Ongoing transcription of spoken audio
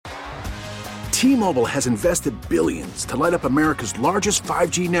T-Mobile has invested billions to light up America's largest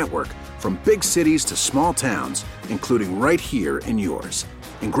 5G network, from big cities to small towns, including right here in yours.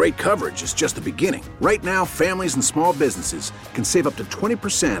 And great coverage is just the beginning. Right now, families and small businesses can save up to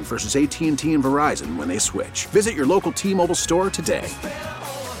 20% versus AT&T and Verizon when they switch. Visit your local T-Mobile store today.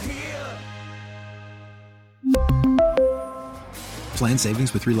 Plan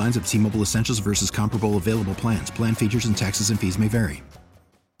savings with 3 lines of T-Mobile Essentials versus comparable available plans. Plan features and taxes and fees may vary.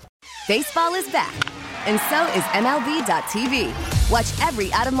 Baseball is back, and so is MLB.tv. Watch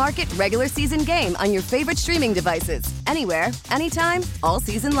every out-of-market regular season game on your favorite streaming devices, anywhere, anytime, all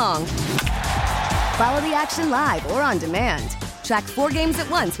season long. Follow the action live or on demand. Track 4 games at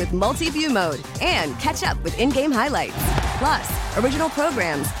once with multi-view mode and catch up with in-game highlights. Plus, original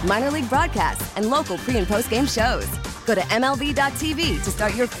programs, minor league broadcasts, and local pre- and post-game shows. Go to MLB.tv to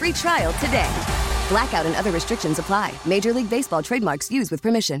start your free trial today. Blackout and other restrictions apply. Major League Baseball trademarks used with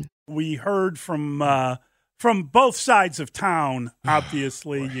permission. We heard from both sides of town.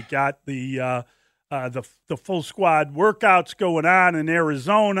 Obviously, you got the full squad workouts going on in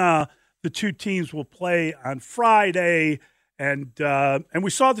Arizona. The two teams will play on Friday, and we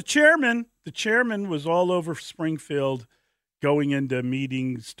saw the chairman. The chairman was all over Springfield, going into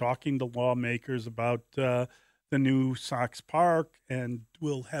meetings, talking to lawmakers about the new Sox Park, and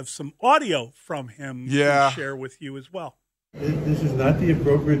we'll have some audio from him to share with you as well. This is not the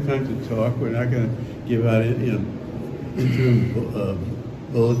appropriate time to talk. We're not going to give out interim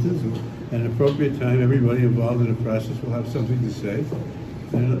bulletins. At an appropriate time, everybody involved in the process will have something to say,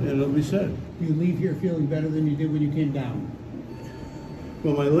 and it'll be said. You leave here feeling better than you did when you came down?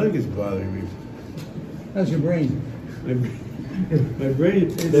 Well, my leg is bothering me. How's your brain? My brain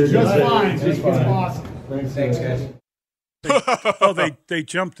is just fine. It's awesome. Thanks, guys. They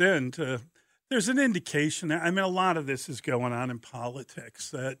jumped in to. There's an indication. I mean, a lot of this is going on in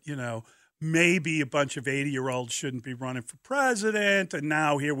politics that, maybe a bunch of 80-year-olds shouldn't be running for president. And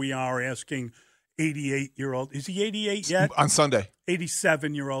now here we are asking 88-year-old. Is he 88 yet? On Sunday.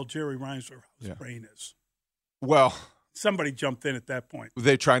 87-year-old Jerry Reinsdorf. How his brain is. Well. Somebody jumped in at that point. Were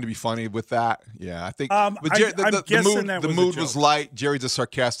they trying to be funny with that? Yeah, I think. I'm guessing the mood was light. Jerry's a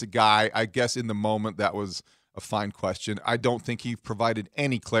sarcastic guy. I guess in the moment that was a fine question. I don't think he provided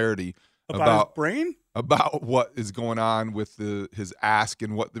any clarity about his brain? About what is going on with his ask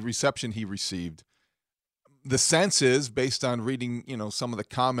and what the reception he received. The sense is, based on reading, some of the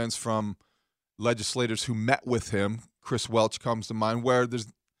comments from legislators who met with him, Chris Welch comes to mind, where it's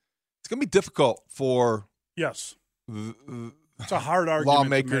going to be difficult for it's a hard argument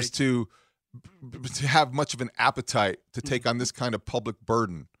lawmakers to have much of an appetite to take on this kind of public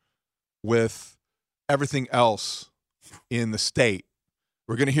burden with everything else in the state.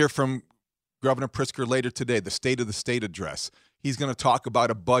 We're going to hear from Governor Pritzker later today, the State of the State address. He's going to talk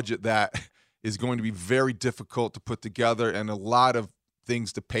about a budget that is going to be very difficult to put together and a lot of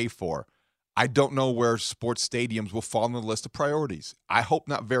things to pay for. I don't know where sports stadiums will fall on the list of priorities. I hope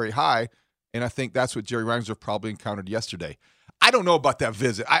not very high, and I think that's what Jerry Reinsdorf probably encountered yesterday. I don't know about that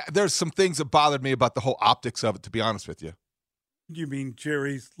visit. There's some things that bothered me about the whole optics of it, to be honest with you. You mean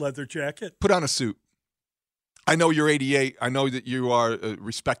Jerry's leather jacket? Put on a suit. I know you're 88. I know that you are a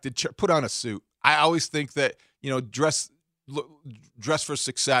respected. Put on a suit. I always think that, dress for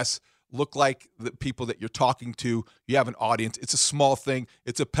success. Look like the people that you're talking to. You have an audience. It's a small thing.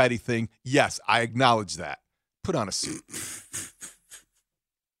 It's a petty thing. Yes, I acknowledge that. Put on a suit.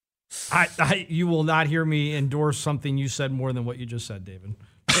 You will not hear me endorse something you said more than what you just said, David.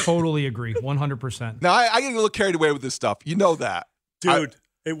 Totally agree, 100%. Now, I get a little carried away with this stuff. You know that. Dude.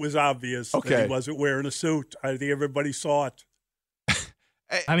 It was obvious that he wasn't wearing a suit. I think everybody saw it.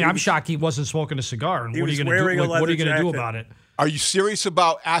 I mean, I'm shocked he wasn't smoking a cigar. And what are you going to do? What are you going to do about it? Are you serious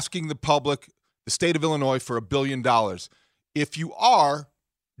about asking the public, the state of Illinois, for $1 billion? If you are,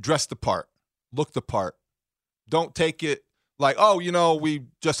 dress the part. Look the part. Don't take it like, we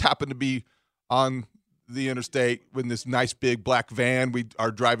just happen to be on the interstate in this nice big black van we are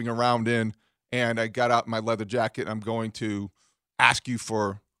driving around in, and I got out my leather jacket. I'm going to ask you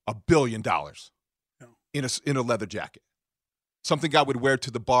for $1 billion in a leather jacket, something I would wear to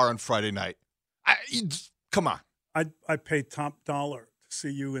the bar on Friday night. Come on, I paid top dollar to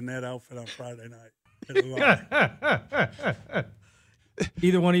see you in that outfit on Friday night.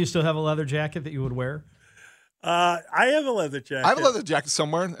 Either one of you still have a leather jacket that you would wear? I have a leather jacket. I have a leather jacket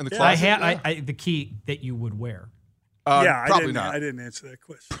somewhere in the closet. I the key that you would wear. Probably not. I didn't answer that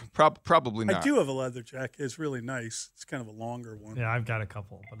question. Probably not. I do have a leather jacket. It's really nice. It's kind of a longer one. Yeah, I've got a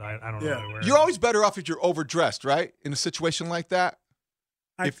couple, but I don't know how to wear it. You're always better off if you're overdressed, right? In a situation like that.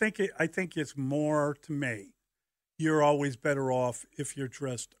 I think it's more to me. you're always better off if you're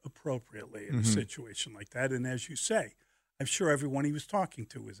dressed appropriately in a Mm-hmm. situation like that. And as you say, I'm sure everyone he was talking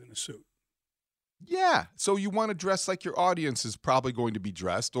to was in a suit. Yeah. So you want to dress like your audience is probably going to be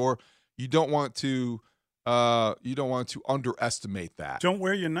dressed, or you don't want to underestimate that. Don't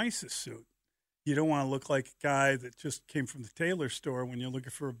wear your nicest suit. You don't want to look like a guy that just came from the tailor store when you're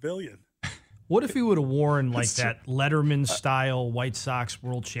looking for $1 billion. What if he would have worn like that Letterman-style White Sox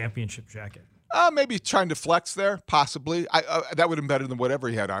World Championship jacket? Maybe trying to flex there, possibly. That would have been better than whatever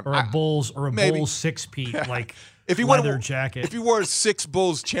he had on. Or a Bulls maybe. six-peat, like if he leather jacket. If he wore 6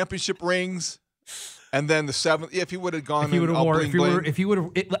 Bulls championship rings, and then the 7th, if he would have gone,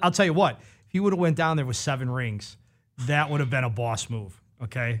 I'll tell you what, if he would have went down there with 7 rings, that would have been a boss move.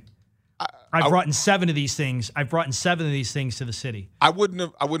 Okay, I've brought in 7 of these things. I've brought in 7 of these things to the city. I wouldn't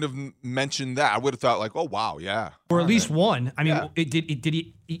have mentioned that. I would have thought like, oh wow, yeah, or at least one. I mean,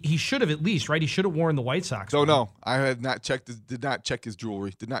 he should have at least, right? He should have worn the White Sox. So no, I had not checked. Did not check his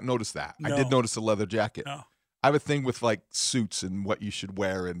jewelry. Did not notice that. No. I did notice the leather jacket. No. I have a thing with like suits and what you should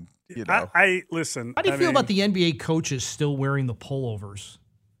wear, and you know. I listen. How do you feel about the NBA coaches still wearing the pullovers?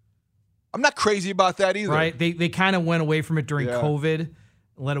 I'm not crazy about that either. Right? They kind of went away from it during COVID.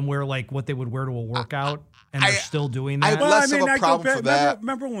 Let them wear like what they would wear to a workout, and they're still doing that. Less of a problem for that.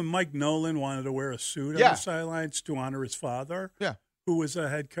 Remember when Mike Nolan wanted to wear a suit on the sidelines to honor his father, who was a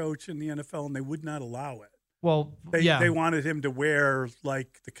head coach in the NFL, and they would not allow it. Well, they wanted him to wear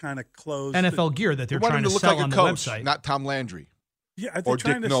like the kind of clothes, NFL gear that they're trying to sell on the website, not Tom Landry. Yeah, are they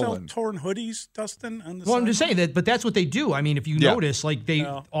trying to sell torn hoodies, Dustin? On the I'm just saying that, but that's what they do. I mean, if you notice, like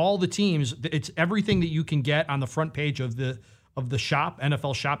all the teams, it's everything that you can get on the front page of the shop,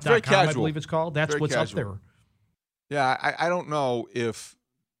 NFLshop.com, I believe it's called. That's what's up there. Yeah, I don't know if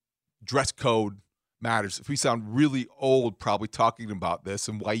dress code matters. If we sound really old probably talking about this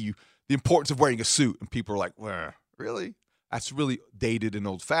and the importance of wearing a suit, and people are like, well, really? That's really dated and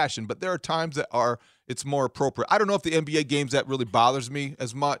old-fashioned. But there are times that it's more appropriate. I don't know if the NBA games that really bothers me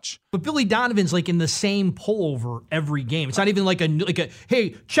as much. But Billy Donovan's like in the same pullover every game. It's not even like a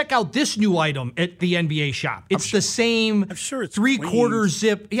hey, check out this new item at the NBA shop. It's the same. I'm sure it's 3/4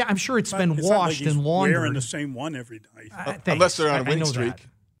 zip. Yeah, I'm sure it's been washed and laundered. Wearing the same one every night, unless they're on a winning streak.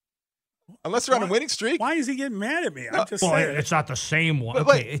 Unless they're on a winning streak. Why is he getting mad at me? I'm just saying. It's not the same one.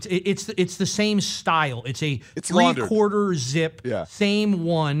 Okay, it's the same style. It's 3/4 zip, same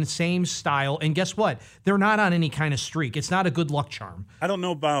one, same style. And guess what? They're not on any kind of streak. It's not a good luck charm. I don't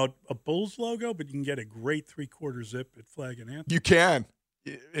know about a Bulls logo, but you can get a great 3/4 zip at Flag and Anthem. You can.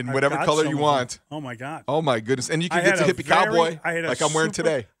 In whatever color you want. Oh, my God. Oh, my goodness. And you can get the hippie cowboy like I'm wearing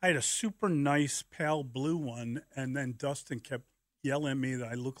today. I had a super nice pale blue one, and then Dustin kept yelling at me that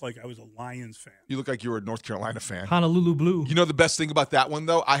I looked like I was a Lions fan. You look like you were a North Carolina fan. Honolulu blue. You know the best thing about that one,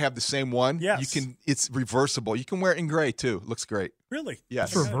 though? I have the same one. Yes. It's reversible. You can wear it in gray, too. It looks great. Really?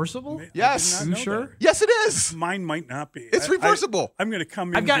 Yes. It's reversible? Yes. Are you sure? Yes, it is. Mine might not be. It's reversible. I'm going to come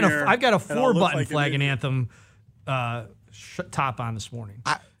in I've got a 4-button Flag and Anthem. Anthem top on this morning.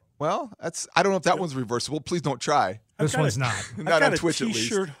 I don't know if that one's reversible. Please don't try. This one's not. Not on Twitch, at least.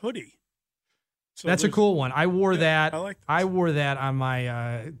 T-shirt hoodie. So that's a cool one. I wore that. I wore that on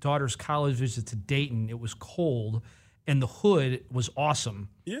my daughter's college visit to Dayton. It was cold, and the hood was awesome.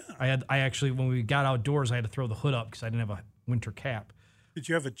 Yeah. I actually, when we got outdoors, I had to throw the hood up because I didn't have a winter cap. Did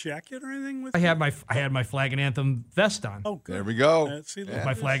you have a jacket or anything with I you? had my Flag and Anthem vest on. Oh, good. There we go.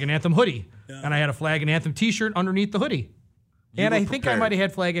 My Flag and Anthem hoodie. Yeah. And I had a Flag and Anthem T-shirt underneath the hoodie. And I think I might have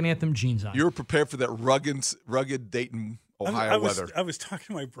had Flag and Anthem jeans on. You were prepared for that rugged Dayton, Ohio weather. I was talking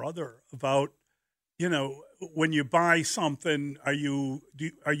to my brother about, when you buy something,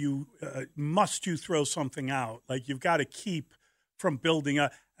 must you throw something out? Like you've got to keep from building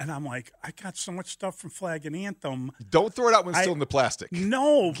up. And I'm like, I got so much stuff from Flag and Anthem. Don't throw it out when it's still in the plastic.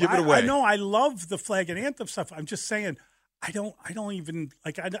 No, give it away. I know I love the Flag and Anthem stuff. I'm just saying, I don't even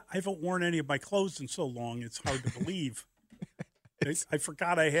like. I haven't worn any of my clothes in so long. It's hard to believe. I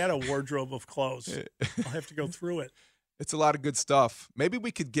forgot I had a wardrobe of clothes. I'll have to go through it. It's a lot of good stuff. Maybe we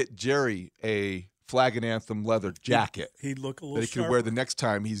could get Jerry a Flag and Anthem leather jacket. He'd look a little that he could wear the next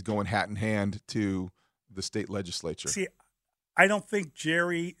time he's going hat in hand to the state legislature. See, I don't think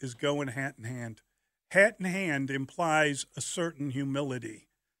Jerry is going hat in hand. Hat in hand implies a certain humility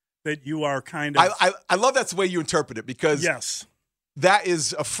that you are kind of. I love that's the way you interpret it because that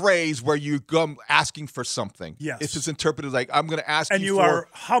is a phrase where you come asking for something. Yes. It's just interpreted like I'm going to ask and you for. And you are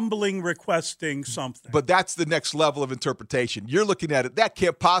humbling requesting something. But that's the next level of interpretation. You're looking at it. That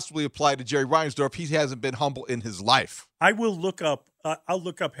can't possibly apply to Jerry Reinsdorf. He hasn't been humble in his life. I will look up I'll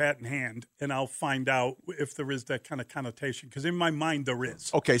look up Hat in Hand, and I'll find out if there is that kind of connotation, because in my mind there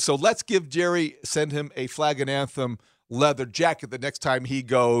is. Okay, so let's give Jerry, send him a Flag and Anthem leather jacket the next time he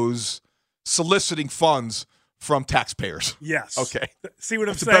goes soliciting funds from taxpayers. Yes. Okay. See what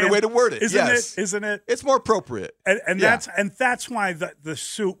I'm That's saying? a better way to word it. Isn't it? It's more appropriate. And that's why the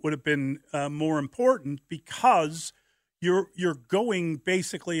suit would have been more important, because you're going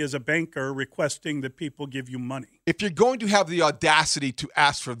basically as a banker requesting that people give you money. If you're going to have the audacity to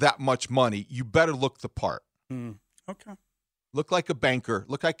ask for that much money, you better look the part. Okay. Look like a banker.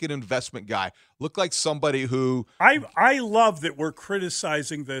 Look like an investment guy. Look like somebody who... I love that we're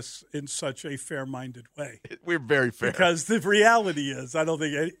criticizing this in such a fair-minded way. We're very fair. Because the reality is, I don't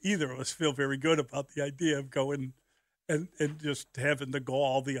think either of us feel very good about the idea of going and just having the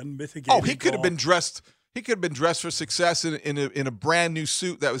gall, the unmitigated Oh, he could have gall. been dressed... He could have been dressed for success in a brand new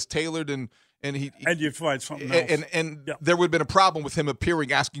suit that was tailored and you'd find something else. And there would have been a problem with him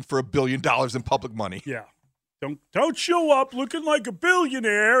appearing asking for $1 billion in public money. Yeah. Don't show up looking like a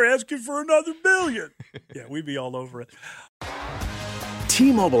billionaire asking for another billion. Yeah, we'd be all over it.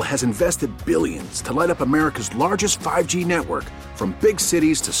 T-Mobile has invested billions to light up America's largest 5G network, from big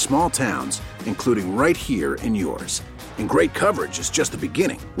cities to small towns, including right here in yours. And great coverage is just the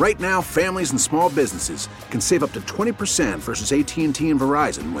beginning. Right now, families and small businesses can save up to 20% versus AT&T and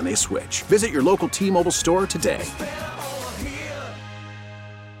Verizon when they switch. Visit your local T-Mobile store today.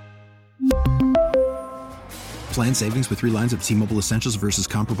 Plan savings with 3 lines of T-Mobile Essentials versus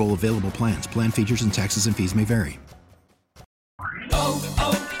comparable available plans. Plan features and taxes and fees may vary.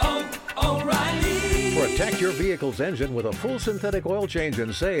 Protect your vehicle's engine with a full synthetic oil change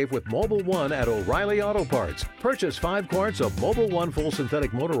and save with Mobil 1 at O'Reilly Auto Parts. Purchase 5 quarts of Mobil 1 full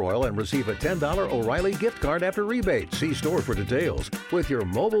synthetic motor oil and receive a $10 O'Reilly gift card after rebate. See store for details. With your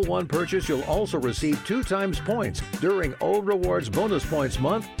Mobil 1 purchase, you'll also receive 2 times points during O Rewards Bonus Points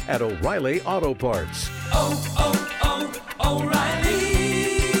Month at O'Reilly Auto Parts.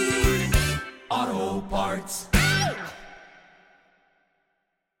 O'Reilly Auto Parts.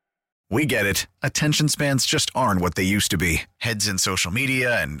 We get it. Attention spans just aren't what they used to be. Heads in social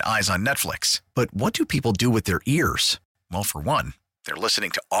media and eyes on Netflix. But what do people do with their ears? Well, for one, they're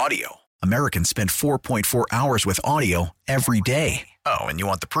listening to audio. Americans spend 4.4 hours with audio every day. Oh, and you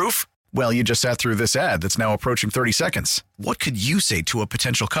want the proof? Well, you just sat through this ad that's now approaching 30 seconds. What could you say to a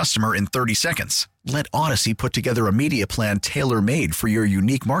potential customer in 30 seconds? Let Odyssey put together a media plan tailor-made for your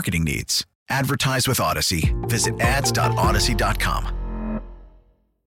unique marketing needs. Advertise with Odyssey. Visit ads.odyssey.com.